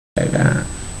Like that.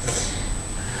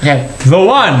 Okay. The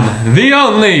one, the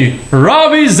only,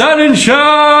 Robbie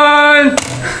Sonnenschein!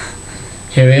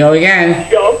 Here we go again.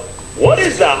 Joe, what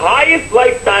is the highest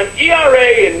lifetime ERA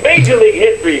in Major League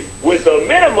history with a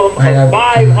minimum of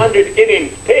 500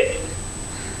 innings pitched?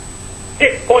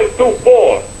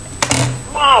 6.24.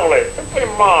 Marvelous. Simply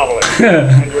marvelous.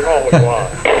 And you know what you are.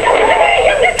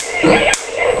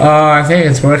 Oh, I think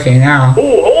it's working now.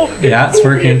 Who holds this Yeah, it's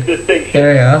working. distinction?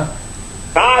 There we go.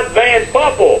 Todd Van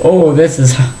Poppel. Oh, this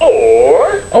is...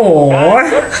 Or... Or...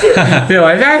 Todd Berkshire. Do you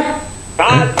like that?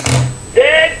 Todd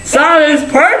Dead. Sound is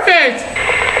perfect!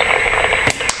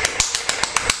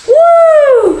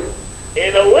 Woo!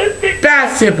 In Olympic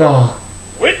Basketball.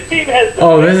 which team has the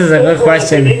Oh, this is a good overall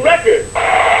question. winning record?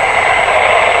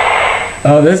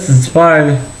 Oh, this is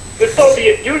fun. The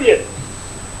Soviet Union.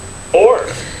 Or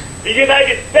the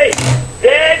United States.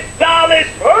 Dead solid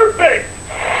perfect.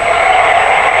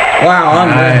 Wow, I'm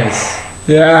Nice.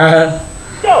 good. Yeah.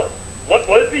 So, what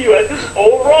was the U.S.'s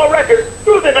overall record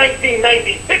through the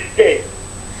 1996 game?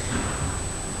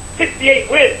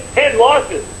 68 wins, 10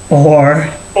 losses. Or...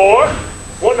 Or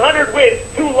 100 wins,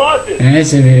 2 losses. And it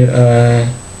should be,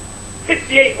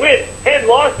 68 wins, 10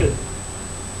 losses.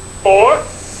 Or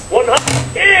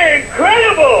 100.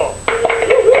 Incredible!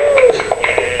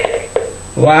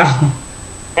 wow.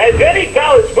 Has any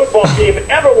college football team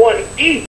ever won East?